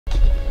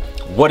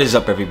What is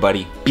up,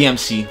 everybody?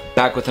 BMC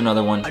back with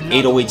another one.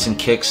 808s and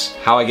kicks,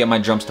 how I get my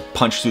drums to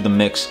punch through the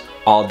mix,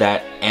 all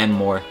that and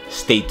more.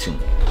 Stay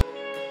tuned.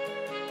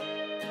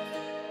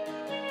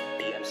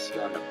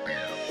 BMC on the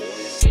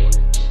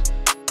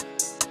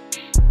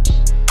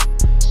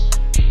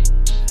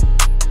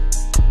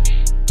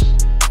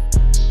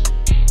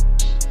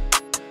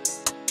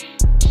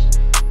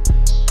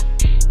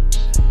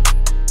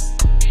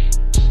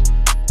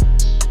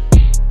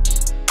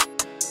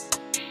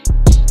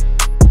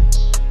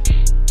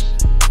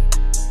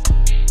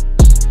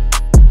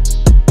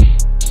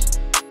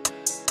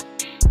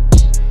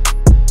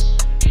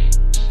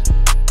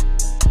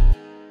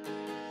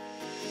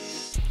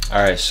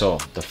Alright, so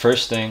the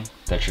first thing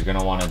that you're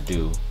gonna want to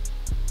do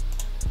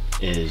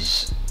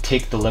is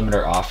take the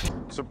limiter off.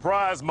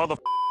 Surprise, mother.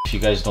 If you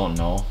guys don't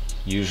know,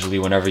 usually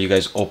whenever you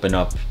guys open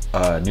up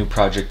a new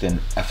project in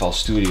FL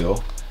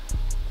Studio,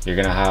 you're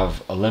gonna have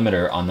a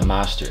limiter on the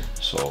master.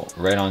 So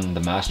right on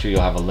the master,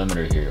 you'll have a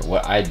limiter here.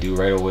 What I do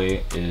right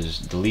away is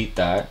delete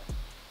that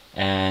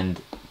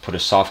and put a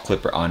soft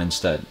clipper on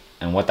instead.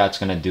 And what that's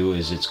gonna do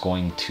is it's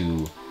going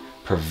to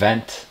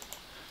prevent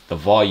the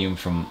volume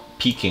from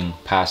peaking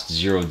past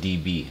 0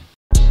 dB.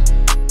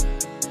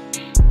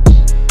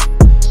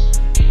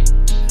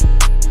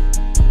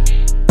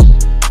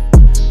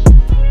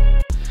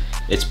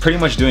 It's pretty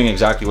much doing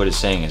exactly what it's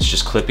saying. It's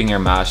just clipping your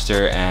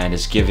master and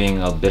it's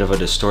giving a bit of a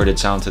distorted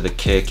sound to the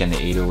kick and the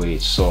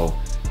 808. So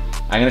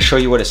I'm gonna show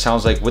you what it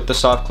sounds like with the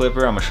soft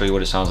clipper. I'm gonna show you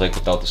what it sounds like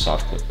without the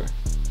soft clipper.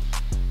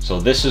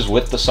 So this is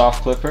with the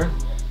soft clipper.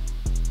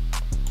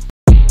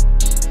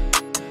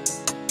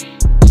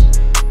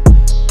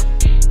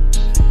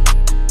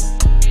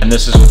 And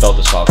this is without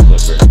the soft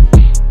clipper.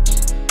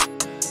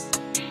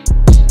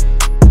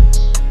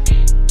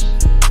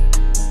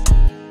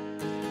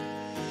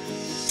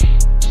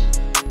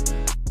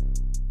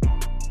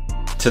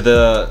 To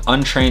the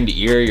untrained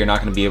ear, you're not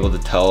going to be able to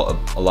tell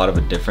a lot of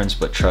a difference,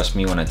 but trust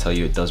me when I tell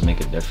you it does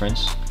make a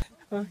difference.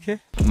 Okay.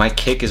 My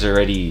kick is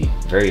already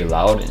very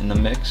loud in the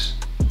mix.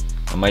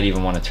 I might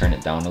even want to turn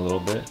it down a little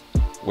bit.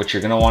 What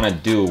you're going to want to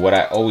do, what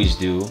I always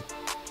do,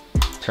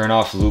 turn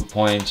off loop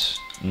points,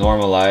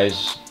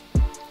 normalize.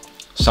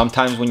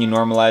 Sometimes when you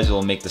normalize, it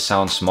will make the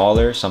sound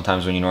smaller.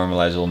 Sometimes when you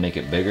normalize, it will make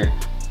it bigger.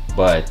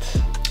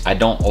 But I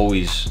don't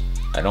always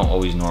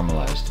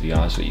normalize, to be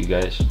honest with you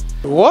guys.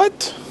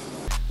 What?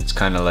 It's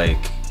kind of like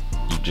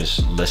you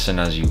just listen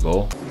as you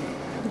go.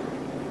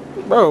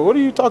 Bro, what are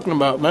you talking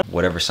about, man?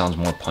 Whatever sounds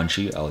more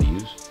punchy, I'll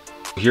use.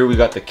 Here we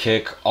got the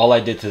kick. All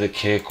I did to the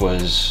kick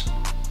was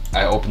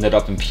I opened it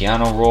up in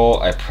piano roll.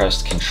 I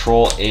pressed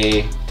Control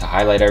A to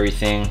highlight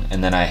everything,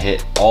 and then I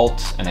hit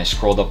Alt and I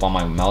scrolled up on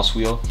my mouse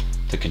wheel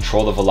to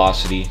control the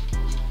velocity,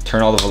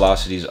 turn all the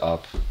velocities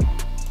up,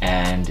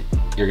 and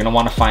you're gonna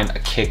want to find a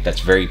kick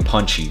that's very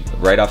punchy.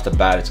 Right off the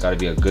bat, it's got to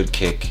be a good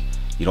kick.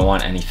 You don't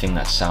want anything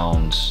that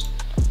sounds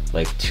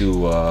like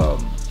too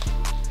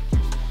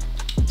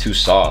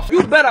soft.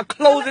 You better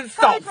close it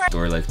soft.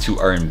 Or like too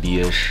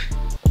R&B-ish.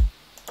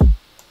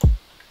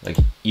 Like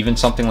even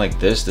something like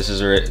this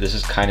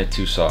is kind of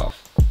too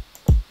soft.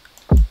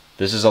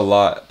 This is a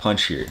lot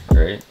punchier,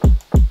 right?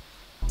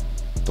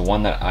 The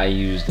one that I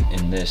used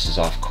in this is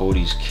off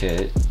Cody's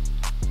kit.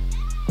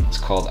 It's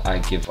called I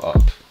Give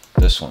Up.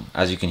 This one,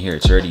 as you can hear,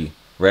 it's already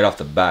right off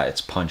the bat,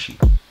 it's punchy.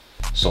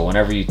 So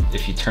whenever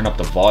if you turn up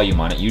the volume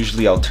on it,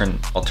 usually I'll turn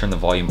the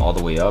volume all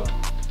the way up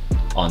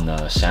on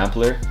the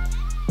sampler,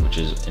 which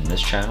is in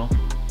this channel,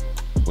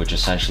 which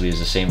essentially is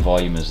the same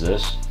volume as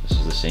this. This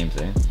is the same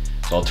thing.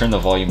 So I'll turn the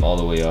volume all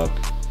the way up.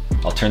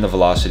 I'll turn the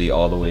velocity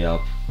all the way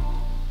up.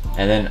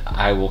 And then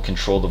I will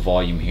control the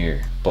volume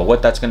here. But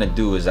what that's gonna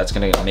do is that's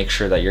gonna make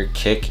sure that your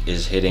kick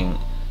is hitting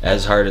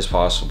as hard as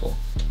possible.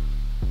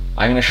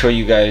 I'm gonna show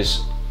you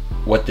guys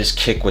what this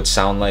kick would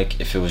sound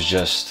like if it was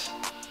just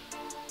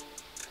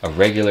a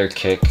regular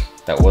kick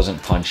that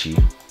wasn't punchy.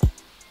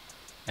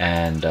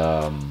 And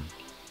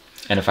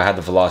if I had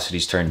the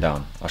velocities turned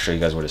down, I'll show you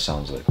guys what it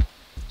sounds like.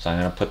 So I'm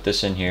gonna put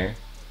this in here.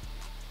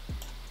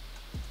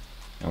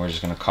 And we're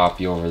just gonna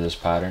copy over this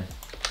pattern.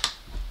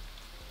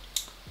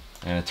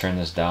 I'm gonna turn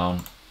this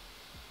down.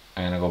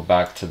 I'm gonna go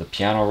back to the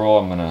piano roll.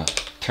 I'm gonna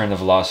turn the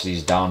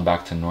velocities down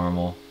back to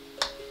normal.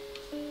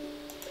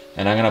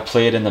 And I'm gonna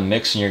play it in the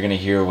mix and you're gonna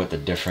hear what the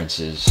difference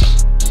is.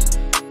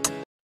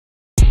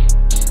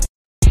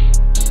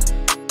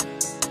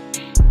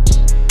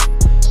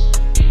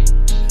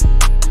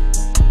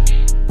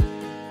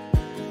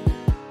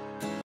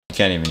 You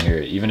can't even hear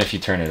it. Even if you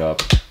turn it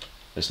up,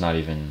 it's not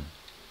even,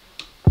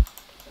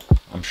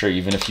 I'm sure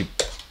even if you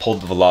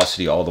pulled the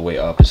velocity all the way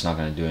up, it's not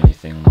going to do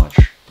anything much.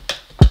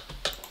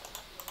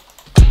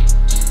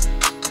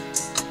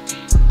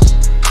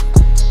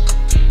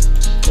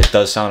 It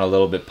does sound a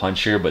little bit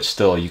punchier, but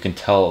still you can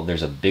tell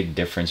there's a big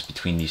difference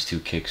between these two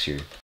kicks here.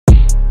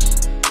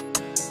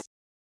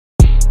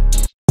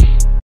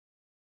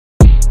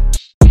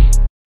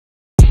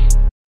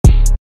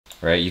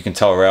 Right, you can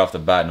tell right off the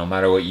bat, no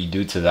matter what you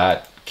do to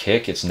that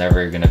kick, it's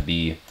never going to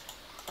be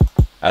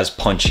as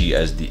punchy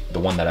as the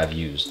one that I've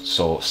used.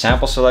 So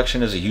sample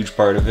selection is a huge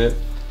part of it.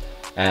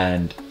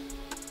 And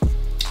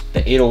the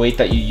 808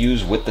 that you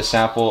use with the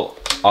sample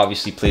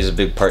obviously plays a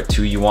big part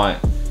too. You want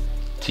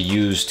to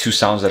use two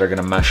sounds that are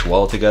gonna mesh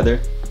well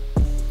together.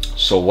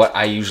 So what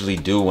I usually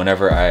do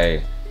whenever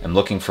I am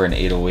looking for an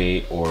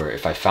 808, or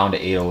if I found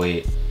an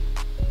 808,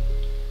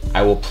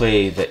 I will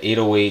play the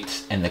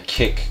 808 and the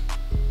kick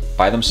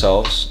by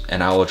themselves,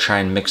 and I will try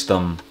and mix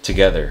them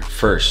together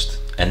first,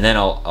 and then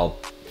I'll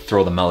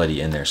throw the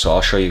melody in there. So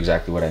I'll show you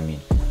exactly what I mean.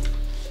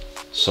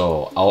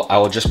 So I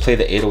will just play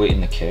the 808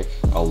 and the kick.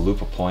 I'll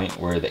loop a point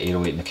where the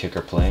 808 and the kick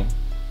are playing.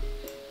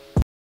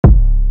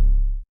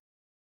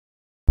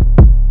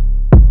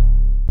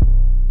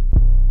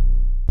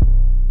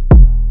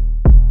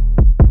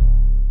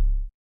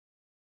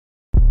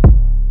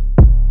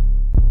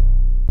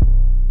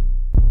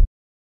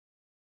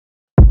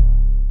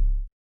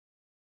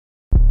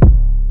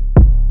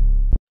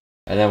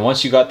 And then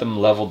once you got them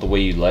leveled the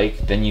way you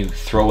like, then you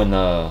throw in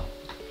the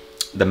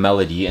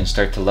melody and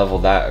start to level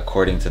that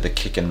according to the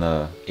kick and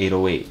the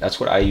 808. That's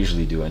what I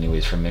usually do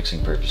anyways for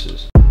mixing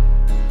purposes.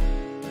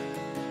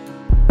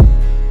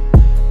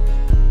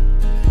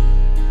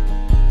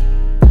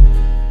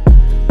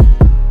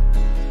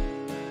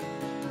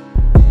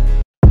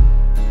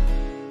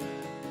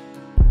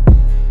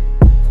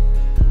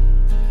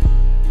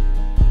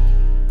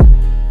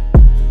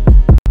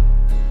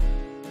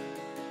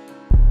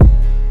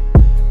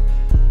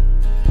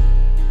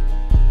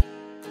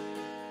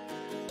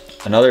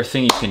 Another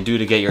thing you can do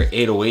to get your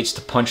 808s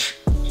to punch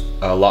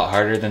a lot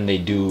harder than they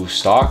do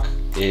stock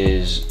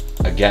is,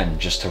 again,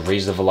 just to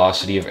raise the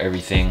velocity of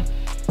everything.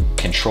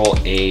 Control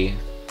A,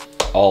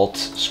 Alt,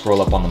 scroll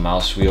up on the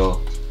mouse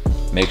wheel,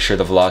 make sure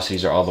the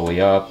velocities are all the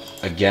way up.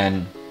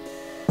 Again,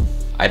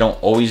 I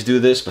don't always do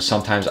this, but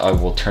sometimes I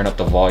will turn up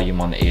the volume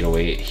on the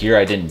 808. Here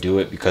I didn't do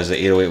it because the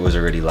 808 was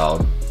already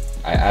loud.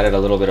 I added a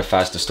little bit of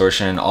fast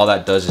distortion, and all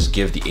that does is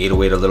give the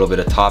 808 a little bit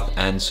of top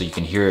end so you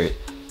can hear it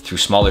through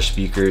smaller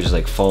speakers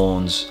like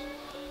phones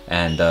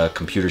and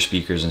computer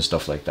speakers and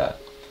stuff like that.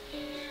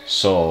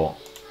 So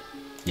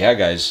yeah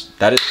guys,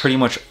 that is pretty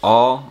much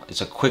all.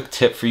 It's a quick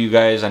tip for you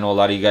guys. I know a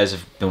lot of you guys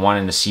have been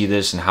wanting to see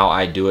this and how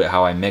I do it,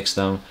 how I mix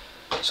them.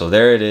 So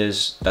there it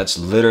is. That's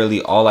literally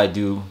all I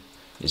do.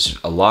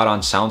 It's a lot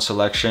on sound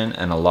selection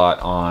and a lot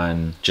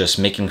on just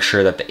making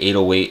sure that the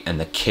 808 and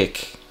the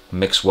kick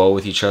mix well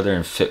with each other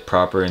and fit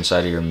proper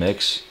inside of your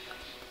mix.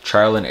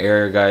 Trial and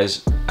error,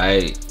 guys.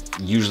 I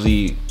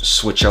usually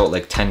switch out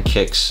like 10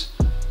 kicks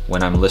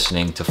when I'm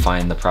listening to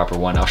find the proper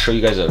one. I'll show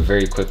you guys a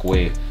very quick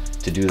way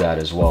to do that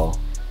as well.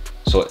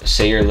 So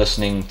say you're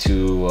listening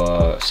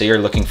to say you're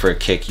looking for a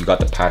kick, you got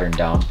the pattern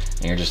down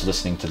and you're just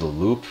listening to the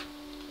loop.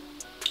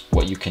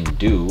 What you can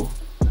do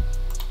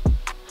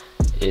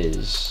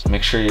is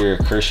make sure your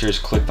cursor is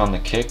clicked on the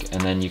kick,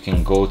 and then you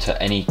can go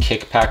to any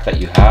kick pack that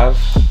you have,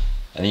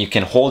 and then you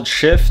can hold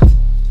shift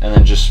and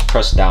then just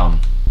press down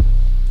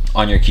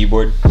on your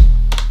keyboard,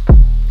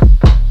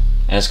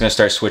 and it's going to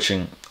start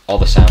switching all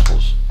the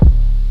samples.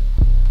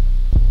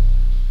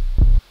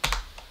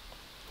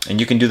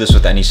 And you can do this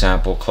with any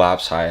sample,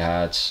 claps,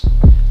 hi-hats.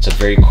 It's a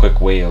very quick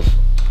way of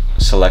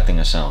selecting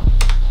a sound.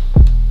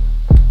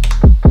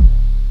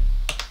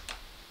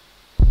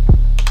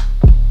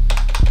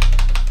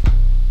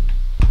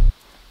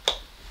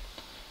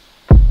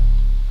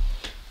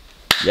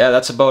 Yeah,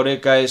 that's about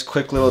it guys.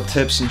 Quick little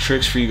tips and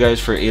tricks for you guys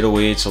for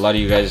 808s. A lot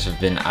of you guys have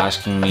been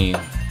asking me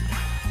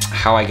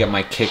how I get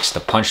my kicks to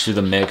punch through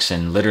the mix,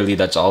 and literally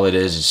that's all it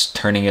is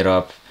turning it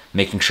up,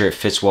 making sure it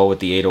fits well with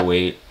the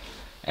 808.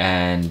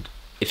 And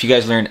if you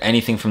guys learned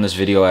anything from this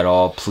video at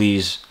all,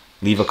 please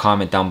leave a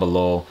comment down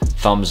below,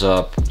 thumbs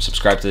up,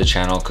 subscribe to the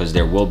channel because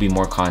there will be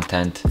more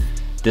content.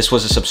 This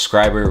was a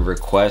subscriber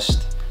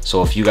request,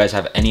 so if you guys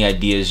have any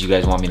ideas you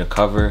guys want me to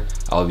cover,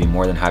 I'll be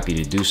more than happy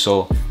to do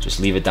so. Just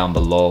leave it down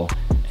below,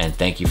 and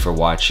thank you for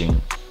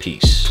watching.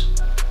 Peace.